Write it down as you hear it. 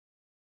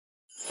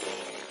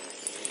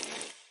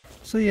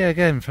So yeah,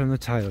 again from the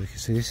title you can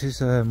see this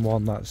is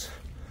one that's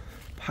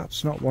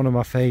perhaps not one of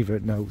my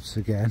favourite notes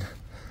again,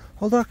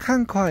 although I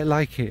can quite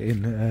like it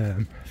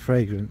in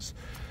fragrance.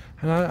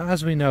 And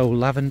as we know,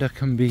 lavender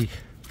can be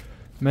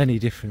many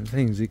different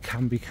things. It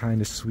can be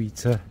kind of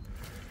sweeter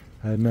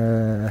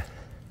and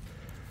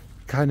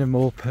kind of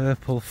more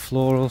purple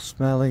floral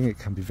smelling. It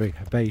can be very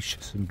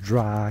herbaceous and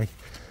dry.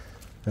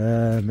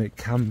 It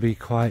can be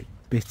quite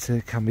bitter,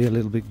 it can be a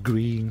little bit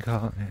green,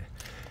 can't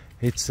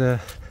it?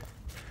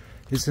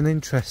 It's an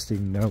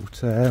interesting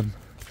note, and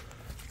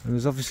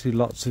there's obviously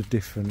lots of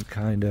different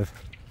kind of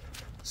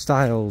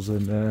styles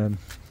and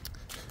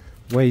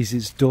ways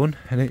it's done,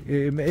 and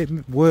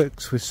it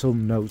works with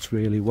some notes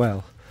really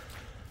well.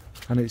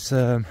 And it's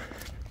yeah,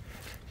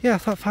 I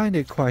find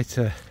it quite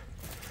an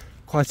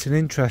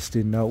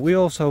interesting note. We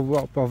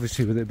also,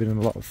 obviously with it being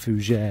a lot of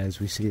fougères,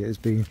 we see it as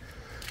being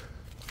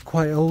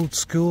quite old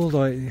school,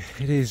 like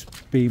it is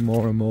being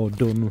more and more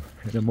done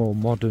in a more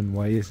modern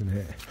way, isn't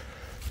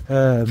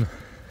it?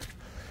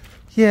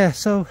 Yeah,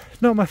 so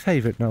not my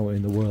favourite note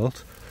in the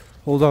world,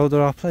 although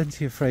there are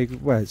plenty of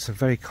fragrance, well, it's a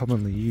very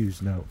commonly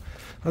used note.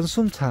 And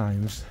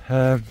sometimes,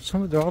 there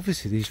are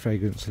obviously these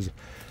fragrances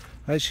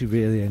I actually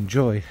really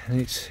enjoy,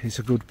 and it's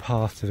a good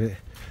part of it.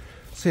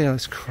 So yeah,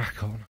 let's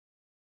crack on.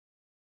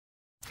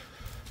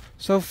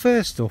 So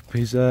first up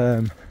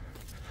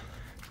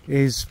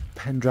is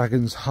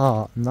Pendragon's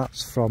Heart, and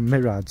that's from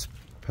Mirad's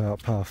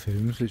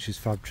Parfums, which is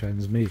Fab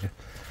Trends Mia.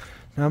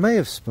 Now I may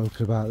have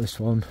spoken about this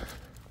one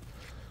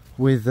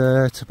with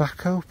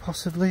tobacco,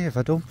 possibly. Have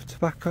I done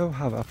tobacco?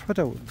 I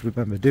don't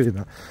remember doing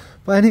that.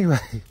 But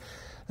anyway,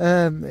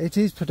 it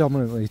is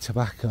predominantly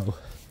tobacco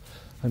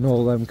and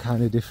all them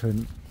kind of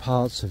different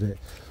parts of it.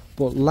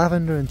 But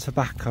lavender and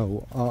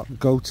tobacco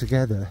go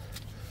together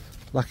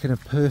like in a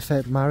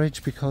perfect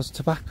marriage, because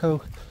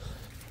tobacco,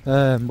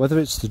 whether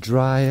it's the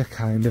drier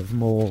kind of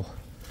more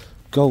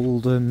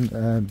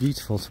golden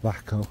beautiful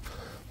tobacco,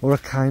 or a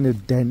kind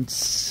of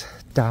dense,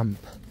 damp,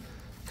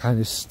 kind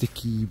of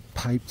sticky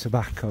pipe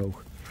tobacco,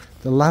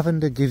 the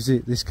lavender gives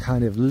it this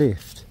kind of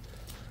lift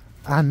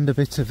and a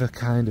bit of a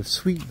kind of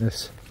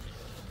sweetness.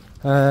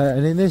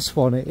 And in this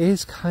one it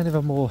is kind of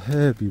a more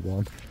herby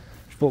one,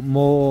 but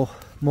more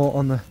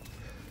on the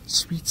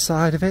sweet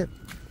side of it,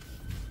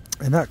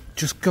 and that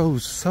just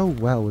goes so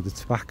well with the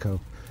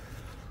tobacco.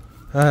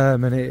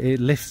 And it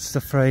lifts the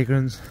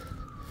fragrance,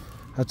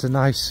 adds a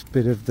nice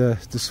bit of the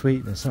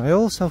sweetness. And I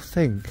also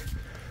think,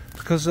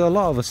 because a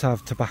lot of us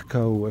have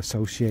tobacco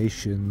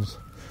associations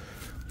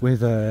with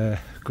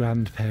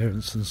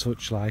grandparents and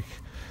such like,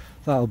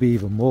 that'll be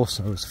even more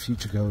so as the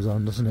future goes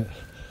on, doesn't it?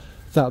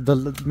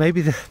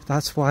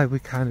 That's why we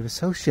kind of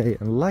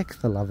associate and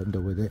like the lavender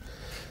with it,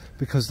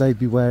 because they'd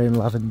be wearing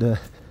lavender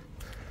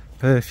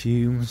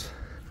perfumes,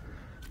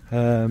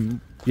 you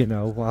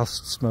know,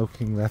 whilst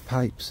smoking their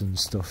pipes and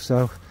stuff.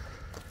 So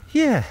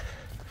yeah,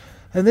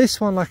 and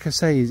this one, like I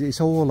say, it's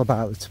all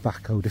about the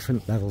tobacco,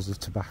 different levels of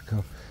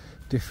tobacco,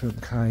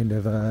 different kind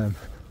of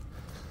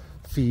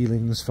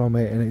feelings from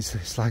it, and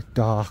it's like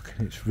dark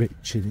and it's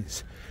rich, and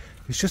it's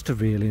just a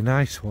really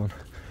nice one.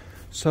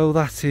 So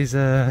that is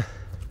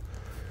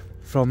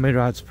from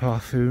Mirad's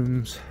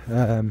Parfums,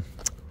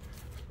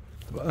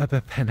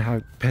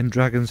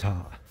 Pendragon's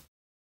Heart.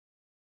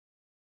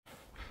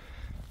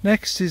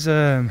 Next is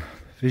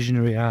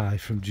Visionary Eye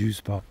from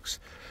Juicebox.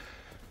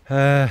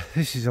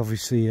 This is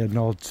obviously a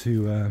nod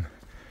to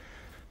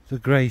the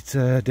great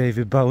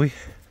David Bowie,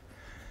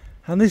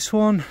 and this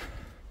one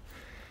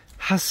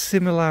has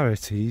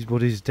similarities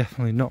but is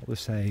definitely not the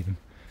same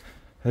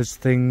as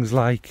things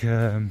like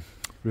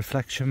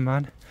Reflection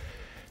Man.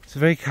 It's a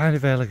very kind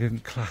of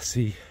elegant,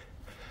 classy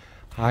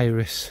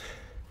iris,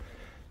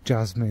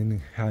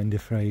 jasmine kind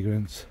of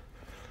fragrance,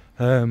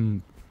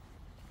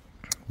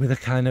 with a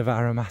kind of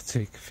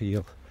aromatic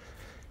feel.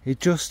 I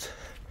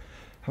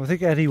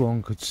think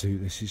anyone could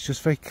suit this. It's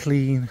just very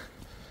clean,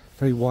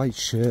 very white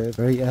shirt,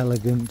 very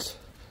elegant.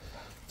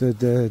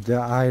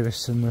 The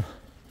iris and the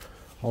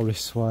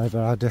orris,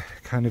 whatever, had a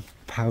kind of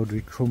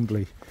powdery,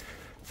 crumbly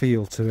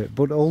feel to it,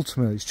 but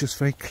ultimately it's just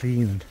very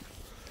clean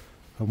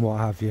and what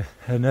have you.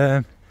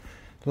 And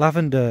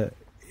lavender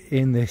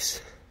in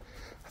this,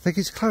 I think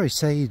it's clary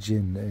sage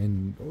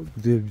in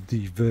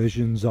the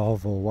versions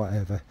of or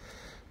whatever,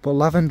 but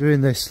lavender in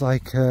this,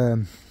 like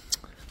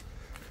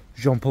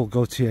Jean-Paul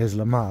Gaultier's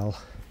La Malle,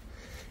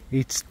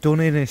 it's done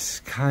in this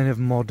kind of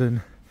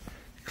modern,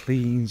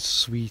 clean,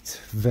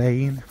 sweet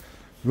vein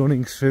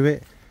running through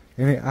it,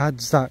 and it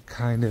adds that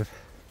kind of,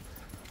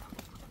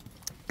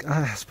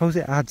 I suppose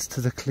it adds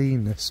to the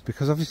cleanness,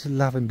 because obviously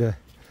lavender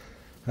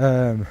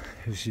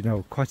is, you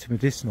know, quite a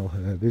medicinal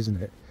herb,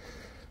 isn't it?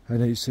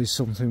 And it's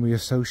something we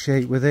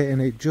associate with it,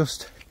 and it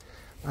just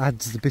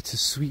adds the bit of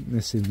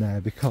sweetness in there,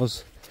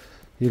 because,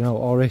 you know,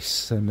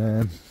 orris and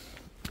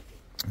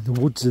the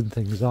woods and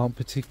things aren't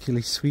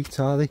particularly sweet,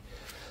 are they?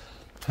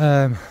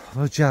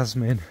 Well,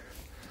 jasmine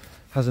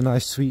has a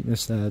nice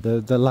sweetness there.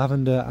 The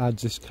lavender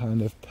adds this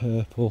kind of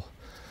purple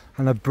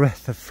and a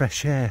breath of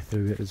fresh air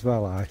through it as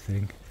well, I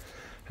think.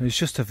 And it's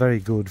just a very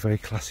good, very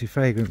classy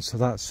fragrance. So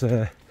that's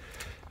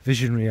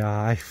visionary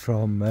eye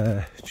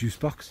from Juice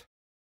Box.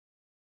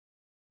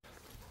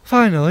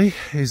 Finally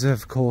is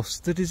of course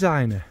the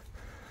Desginer.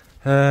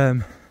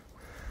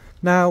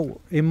 Now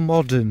in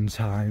modern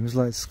times,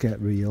 let's get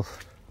real,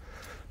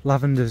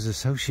 lavender's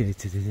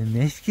associated with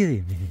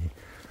masculine,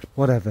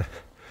 whatever,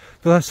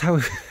 but that's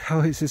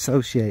how it's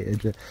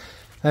associated.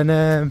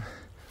 And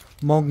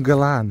Mon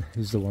Galan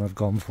is the one I've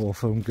gone for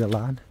from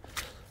Galan.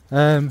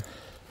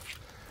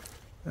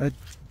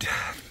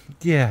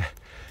 Yeah,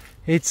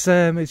 it's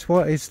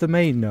the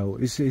main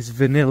note. It's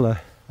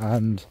vanilla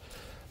and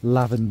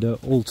lavender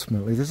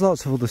ultimately. There's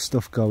lots of other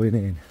stuff going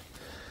in.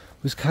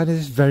 It's kind of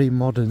this very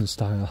modern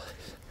style.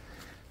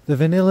 The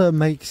vanilla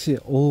makes it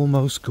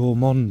almost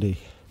gourmandy,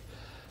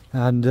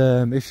 and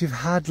if you've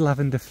had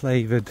lavender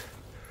flavoured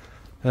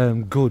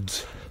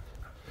goods,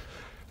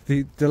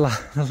 the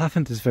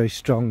lavender is very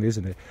strong,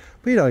 isn't it?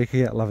 But you know, you can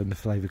get lavender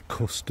flavoured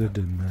custard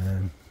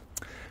and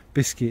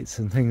biscuits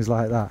and things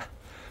like that.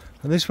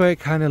 And this way it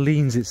kind of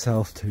leans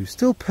itself to.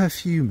 Still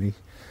perfumey.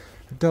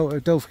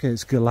 Don't forget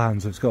it's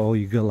Galan, so it's got all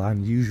your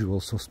Galan usual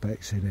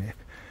suspects in it.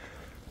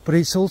 But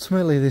it's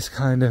ultimately this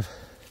kind of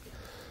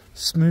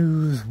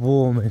smooth,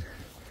 warming,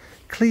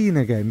 clean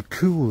again,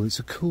 cool. It's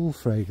a cool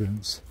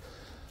fragrance.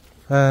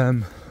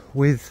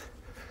 With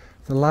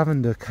the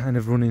lavender kind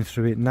of running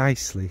through it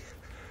nicely.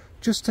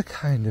 Just to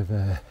kind of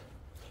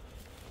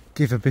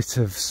give a bit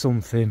of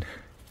something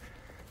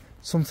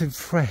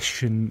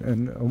fresh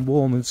and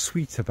warm and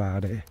sweet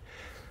about it.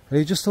 And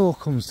it just all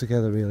comes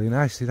together really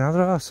nicely. Now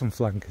there are some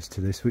flankers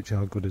to this which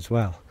are good as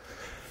well,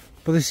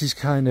 but this is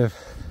kind of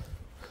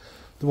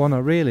the one I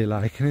really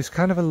like, and it's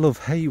kind of a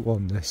love-hate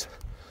one, this.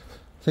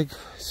 I think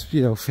it's,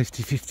 you know,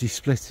 50-50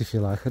 split if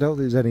you like. I don't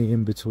think there's any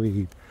in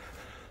between.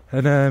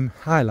 And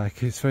I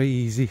like it. It's very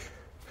easy,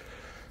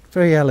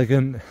 very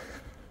elegant.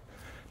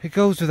 It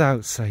goes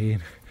without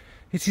saying,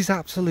 it is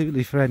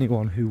absolutely for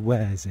anyone who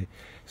wears it.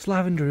 It's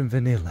lavender and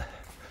vanilla.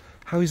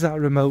 How is that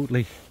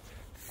remotely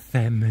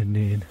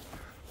feminine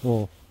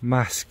or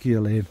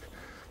masculine?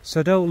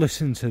 So don't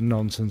listen to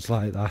nonsense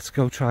like that.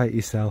 Go try it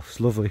yourself. It's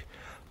lovely.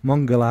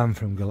 Mon Galan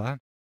from Galan.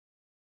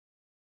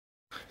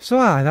 So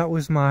that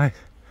was my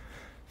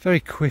very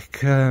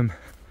quick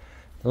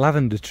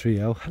lavender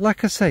trio.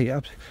 Like I say,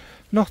 I'm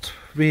not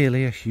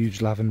really a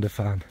huge lavender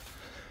fan.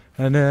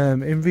 And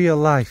in real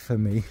life for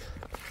me,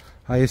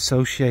 I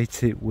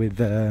associate it with,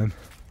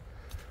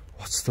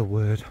 what's the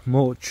word,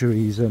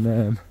 mortuaries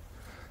and, I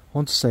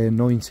want to say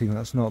anointing,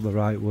 that's not the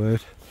right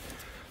word.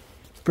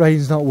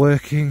 Brain's not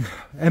working.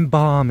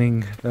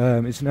 Embalming,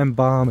 it's an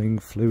embalming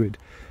fluid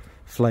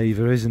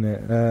flavour, isn't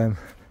it?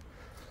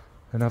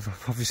 And I've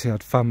obviously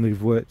had family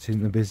who've worked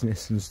in the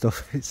business and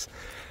stuff.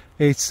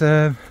 It's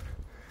that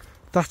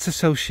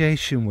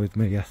association with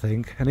me, I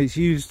think. And it's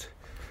used,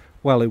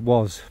 well, it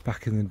was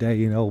back in the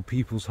day in old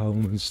people's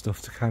home and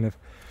stuff to kind of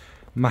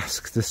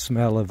mask the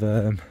smell of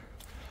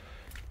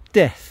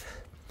death.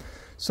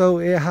 So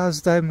it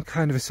has them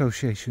kind of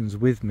associations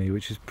with me,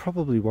 which is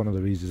probably one of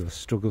the reasons I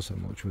struggle so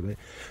much with it.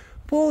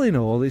 But all in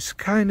all, it's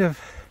kind of,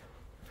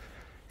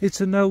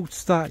 it's a note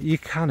that you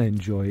can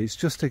enjoy. It's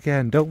just,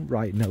 again, don't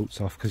write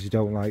notes off because you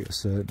don't like a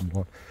certain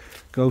one.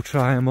 Go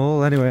try them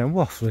all. Anyway, I'm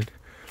waffling.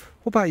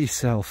 What about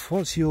yourself?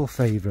 What's your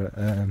favourite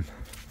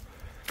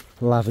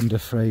lavender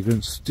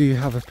fragrance? Do you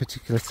have a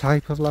particular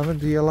type of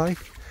lavender you like?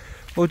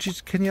 Or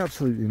can you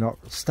absolutely not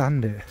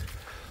stand it?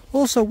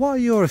 Also, what are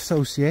your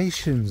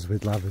associations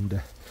with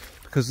lavender?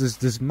 Because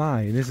there's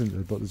mine, isn't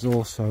there? But there's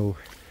also,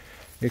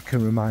 it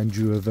can remind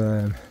you of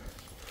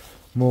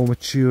more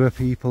mature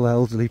people,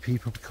 elderly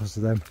people, because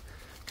of them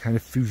kind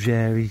of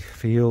fougere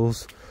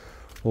feels.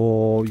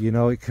 Or, you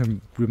know, it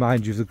can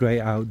remind you of the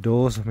great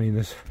outdoors. I mean,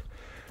 there's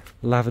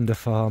lavender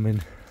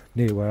farming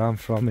near where I'm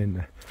from in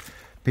the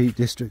Peak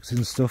District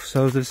and stuff.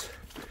 So there's,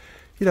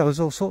 you know, there's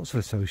all sorts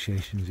of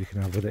associations you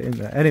can have with it, isn't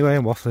there? Anyway,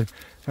 I'm waffling.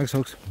 Thanks,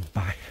 folks.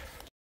 Bye.